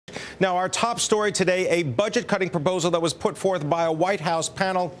Now, our top story today, a budget-cutting proposal that was put forth by a White House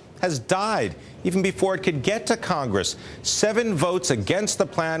panel has died even before it could get to Congress. 7 votes against the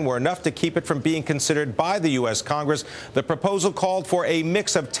plan were enough to keep it from being considered by the U.S. Congress. The proposal called for a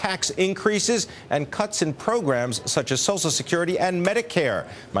mix of tax increases and cuts in programs such as Social Security and Medicare.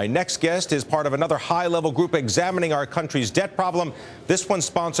 My next guest is part of another high-level group examining our country's debt problem, this one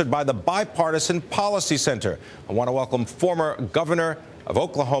sponsored by the Bipartisan Policy Center. I want to welcome former Governor of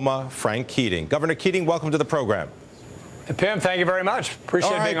Oklahoma, Frank Keating. Governor Keating, welcome to the program. Pimm, thank you very much.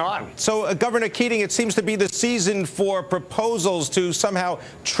 Appreciate being on. So, Governor Keating, it seems to be the season for proposals to somehow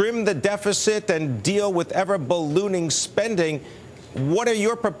trim the deficit and deal with ever-ballooning spending. What are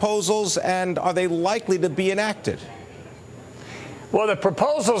your proposals, and are they likely to be enacted? Well, the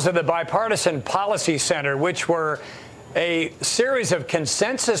proposals of the Bipartisan Policy Center, which were a series of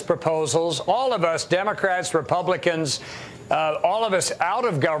consensus proposals, all of us, Democrats, Republicans, all of us out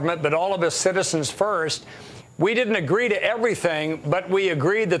of government, but all of us citizens first, we didn't agree to everything, but we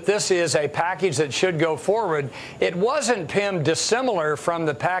agreed that this is a package that should go forward. It wasn't, Pimm, dissimilar from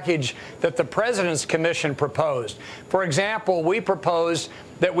the package that the President's Commission proposed. For example, we proposed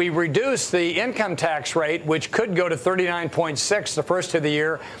that we reduce the income tax rate, which could go to 39.6 the first of the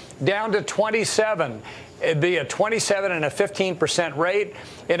year, down to 27. It'd be a 27 and a 15% rate.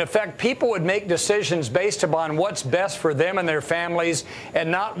 In effect, people would make decisions based upon what's best for them and their families and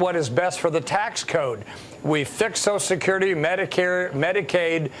not what is best for the tax code. We fixed Social Security, Medicare,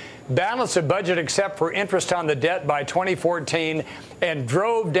 Medicaid, balanced the budget except for interest on the debt by 2014, and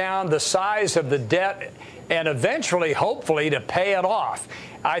drove down the size of the debt and eventually, hopefully, to pay it off.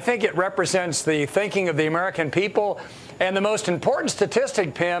 I think it represents the thinking of the American people. And the most important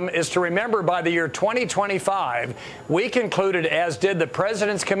statistic, Pimm, is to remember by the year 2025, we concluded, as did the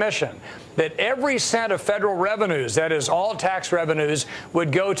President's Commission, that every cent of federal revenues, that is all tax revenues,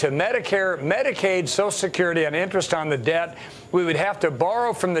 would go to Medicare, Medicaid, Social Security, and interest on the debt. We would have to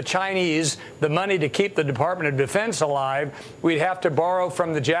borrow from the Chinese the money to keep the Department of Defense alive. We'd have to borrow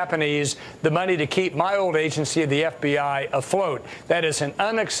from the Japanese the money to keep my old agency, the FBI, afloat. That is an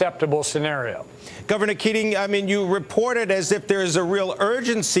unacceptable scenario. Governor Keating, I mean, you reported as if there is a real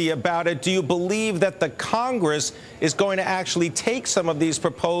urgency about it. Do you believe that the Congress is going to actually take some of these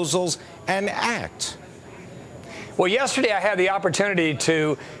proposals and act? Well, yesterday I had the opportunity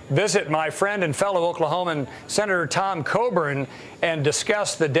to visit my friend and fellow Oklahoman, Senator Tom Coburn, and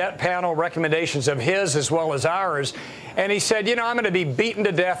discuss the debt panel recommendations of his as well as ours. And he said, you know, I'm going to be beaten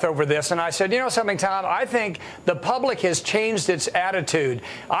to death over this. And I said, you know something, Tom, I think the public has changed its attitude.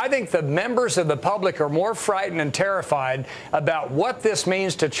 I think the members of the public are more frightened and terrified about what this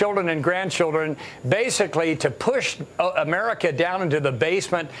means to children and grandchildren, basically to push America down into the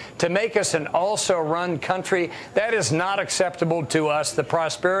basement, to make us an also-run country. That is not acceptable to us, the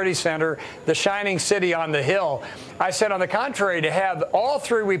Prosperity Center, the shining city on the hill. I said, on the contrary, to have all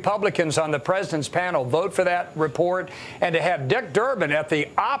 3 Republicans on the President's panel vote for that report, and to have Dick Durbin at the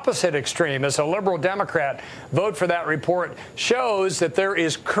opposite extreme as a liberal Democrat vote for that report shows that there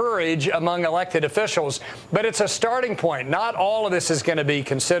is courage among elected officials. But it's a starting point. Not all of this is going to be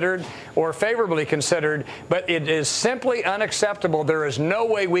considered or favorably considered, but it is simply unacceptable. There is no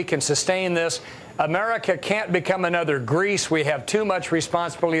way we can sustain this. America can't become another Greece. We have too much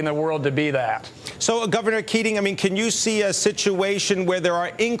responsibility in the world to be that. So, Governor Keating, I mean, can you see a situation where there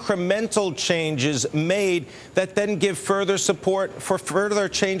are incremental changes made that then give further support for further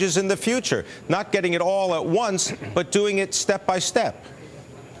changes in the future? Not getting it all at once, but doing it step by step.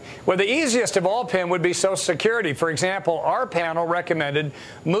 Well, the easiest of all, Pimm, would be Social Security. For example, our panel recommended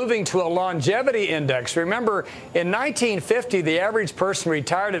moving to a longevity index. Remember, in 1950, the average person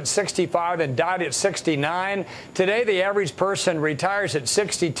retired at 65 and died at 69. Today, the average person retires at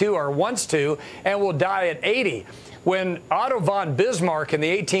 62 or wants to and will die at 80. When Otto von Bismarck in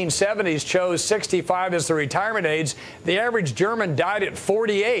the 1870s chose 65 as the retirement age, the average German died at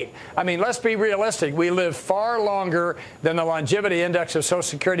 48. I mean, let's be realistic. We live far longer than the longevity index of Social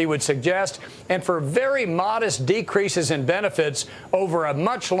Security would suggest, and for very modest decreases in benefits over a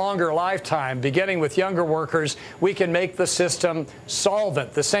much longer lifetime, beginning with younger workers, we can make the system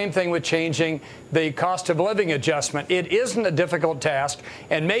solvent. The same thing with changing the cost of living adjustment. It isn't a difficult task,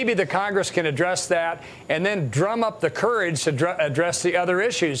 and maybe the Congress can address that and then drum up the courage to address the other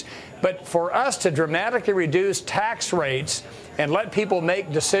issues. But for us to dramatically reduce tax rates and let people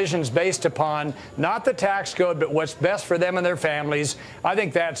make decisions based upon not the tax code, but what's best for them and their families. I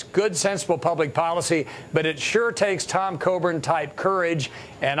think that's good, sensible public policy, but it sure takes Tom Coburn-type courage,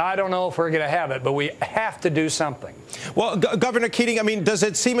 and I don't know if we're going to have it, but we have to do something. Well, Governor Keating, I mean, does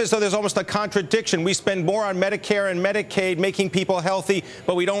it seem as though there's almost a contradiction? We spend more on Medicare and Medicaid, making people healthy,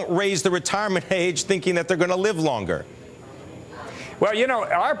 but we don't raise the retirement age thinking that they're going to live longer. Well, you know,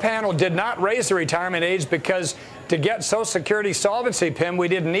 our panel did not raise the retirement age because to get Social Security solvency, Pimm, we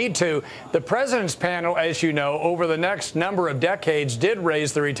didn't need to. The president's panel, as you know, over the next number of decades did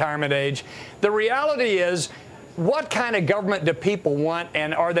raise the retirement age. The reality is, what kind of government do people want,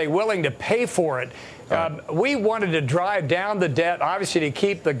 and are they willing to pay for it? We wanted to drive down the debt, obviously, to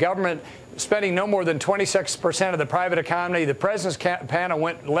keep the government spending no more than 26% of the private economy. The president's panel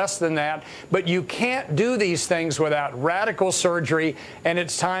went less than that. But you can't do these things without radical surgery, and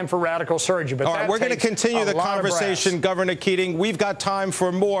it's time for radical surgery. But all right, we're going to continue the conversation, Governor Keating. We've got time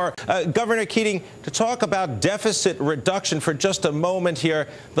for more. Governor Keating, to talk about deficit reduction for just a moment here,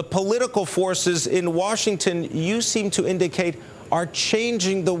 the political forces in Washington, you seem to indicate, are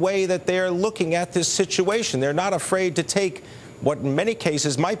changing the way that they're looking at this situation. They're not afraid to take what in many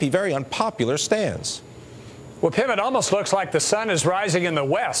cases might be very unpopular stands. Well, Pimm, it almost looks like the sun is rising in the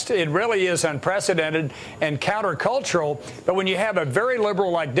West. It really is unprecedented and countercultural. But when you have a very liberal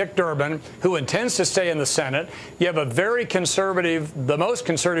like Dick Durbin, who intends to stay in the Senate, you have a very conservative, the most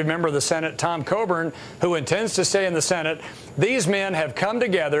conservative member of the Senate, Tom Coburn, who intends to stay in the Senate. These men have come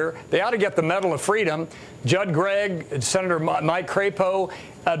together. They ought to get the Medal of Freedom. Judd Gregg, Senator Mike Crapo,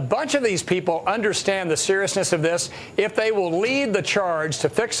 a bunch of these people understand the seriousness of this. If they will lead the charge to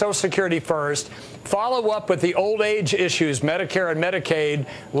fix Social Security first, follow up with the old age issues, Medicare and Medicaid.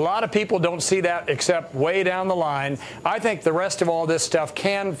 A lot of people don't see that except way down the line. I think the rest of all this stuff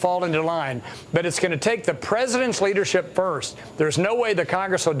can fall into line, but it's going to take the president's leadership first. There's no way the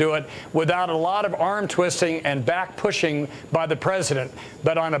Congress will do it without a lot of arm twisting and back pushing by the president.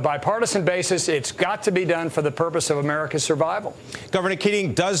 But on a bipartisan basis, it's got to be done for the purpose of America's survival. Governor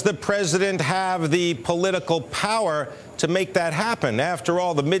Keating, does the president have the political power to make that happen? After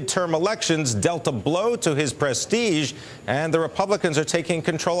all, the midterm elections dealt a blow to his prestige, and the Republicans are taking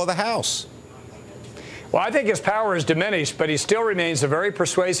control of the House. Well, I think his power is diminished, but he still remains a very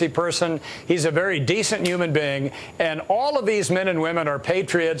persuasive person. He's a very decent human being. And all of these men and women are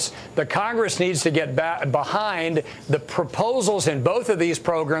patriots. The Congress needs to get behind the proposals in both of these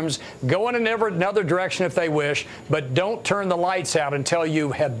programs, go in another direction if they wish, but don't turn the lights out until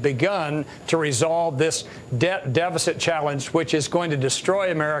you have begun to resolve this debt deficit challenge, which is going to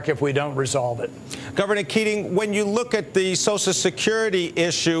destroy America if we don't resolve it. Governor Keating, when you look at the Social Security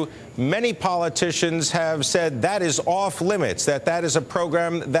issue, many politicians have said that is off limits, that is a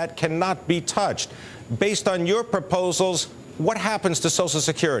program that cannot be touched. Based on your proposals, what happens to Social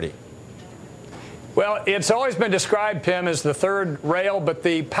Security? Well, it's always been described, Pimm, as the third rail, but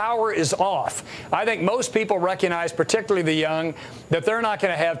the power is off. I think most people recognize, particularly the young, that they're not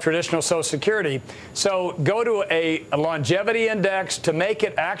going to have traditional Social Security. So go to a longevity index to make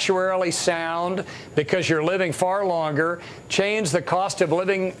it actuarially sound because you're living far longer. Change the cost of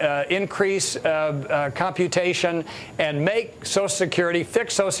living increase computation and make Social Security,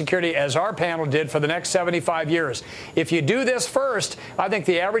 fix Social Security as our panel did for the next 75 years. If you do this first, I think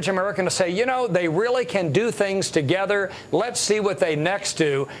the average American will say, you know, they really can do things together. Let's see what they next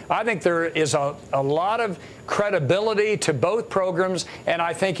do. I think there is a lot of credibility to both programs, and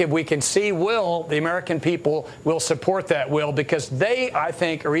I think if we can see the American people will support that will, because they, I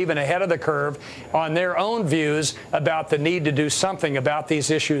think, are even ahead of the curve on their own views about the need to do something about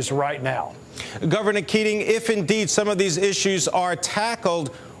these issues right now. Governor Keating, if indeed some of these issues are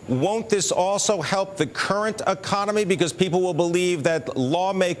tackled, won't this also help the current economy, because people will believe that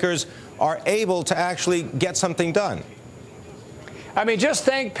lawmakers are able to actually get something done? I mean, just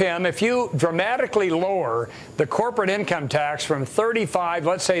think, Pimm, if you dramatically lower the corporate income tax from 35,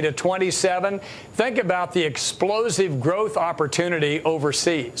 let's say, to 27, think about the explosive growth opportunity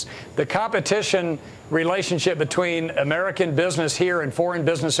overseas. The competition relationship between American business here and foreign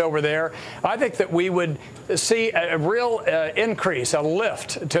business over there, I think that we would see a real increase, a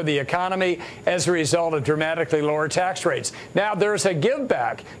lift to the economy as a result of dramatically lower tax rates. Now, there's a give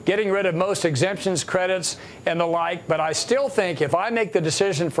back, getting rid of most exemptions, credits, and the like, but I still think if I make the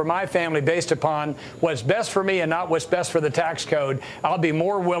decision for my family based upon what's best for me and not what's best for the tax code, I'll be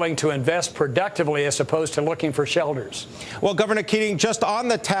more willing to invest productively as opposed to looking for shelters. Well, Governor Keating, just on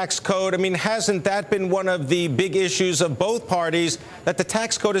the tax code, I mean, hasn't that been one of the big issues of both parties, that the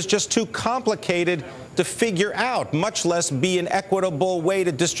tax code is just too complicated to figure out, much less be an equitable way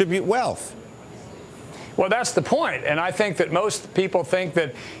to distribute wealth? Well, that's the point. And I think that most people think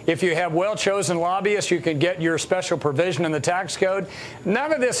that if you have well-chosen lobbyists, you can get your special provision in the tax code.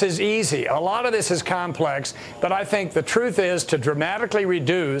 None of this is easy. A lot of this is complex. But I think the truth is to dramatically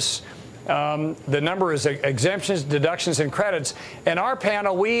reduce the number of exemptions, deductions, and credits. And our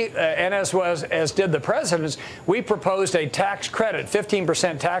panel, and as did the president's, we proposed a tax credit,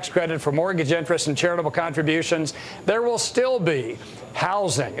 15% tax credit for mortgage interest and charitable contributions. There will still be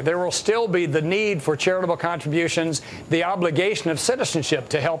housing. There will still be the need for charitable contributions, the obligation of citizenship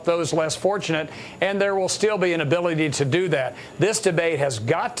to help those less fortunate, and there will still be an ability to do that. This debate has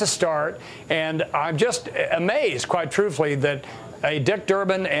got to start, and I'm just amazed, quite truthfully, that a Dick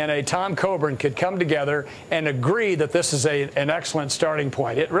Durbin and a Tom Coburn could come together and agree that this is an excellent starting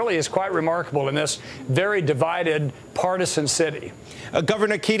point. It really is quite remarkable in this very divided, partisan city.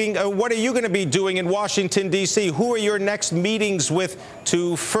 Governor Keating, what are you going to be doing in Washington, D.C.? Who are your next meetings with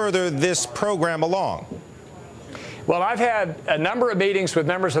to further this program along? Well, I've had a number of meetings with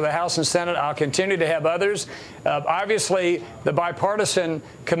members of the House and Senate. I'll continue to have others. Obviously, the Bipartisan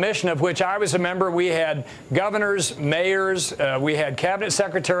Commission, of which I was a member, we had governors, mayors, we had cabinet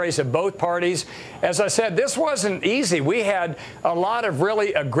secretaries of both parties. As I said, this wasn't easy. We had a lot of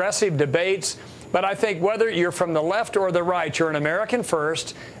really aggressive debates. But I think whether you're from the left or the right, you're an American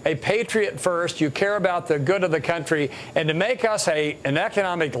first, a patriot first, you care about the good of the country, and to make us an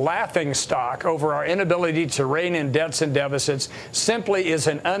economic laughingstock over our inability to rein in debts and deficits simply is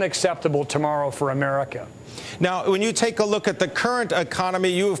an unacceptable tomorrow for America. Now, when you take a look at the current economy,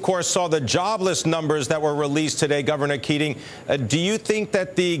 you, of course, saw the jobless numbers that were released today, Governor Keating. Do you think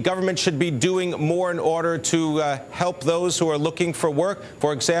that the government should be doing more in order to help those who are looking for work,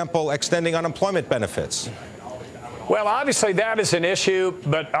 for example, extending unemployment benefits? Well, obviously, that is an issue.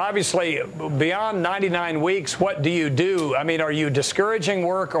 But obviously, beyond 99 weeks, what do you do? I mean, are you discouraging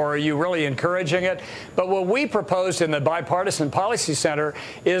work or are you really encouraging it? But what we proposed in the Bipartisan Policy Center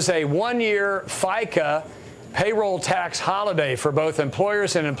is a one-year FICA payroll tax holiday for both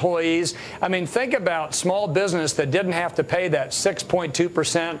employers and employees. I mean, think about small business that didn't have to pay that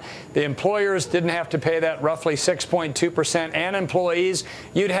 6.2%. The employers didn't have to pay that roughly 6.2%, and employees.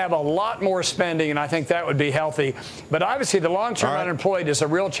 You'd have a lot more spending, and I think that would be healthy. But obviously, the long-term unemployed is a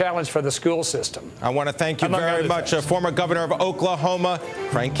real challenge for the school system. I want to thank you very much, former governor of Oklahoma,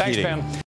 Frank Keating. Thanks, Ben.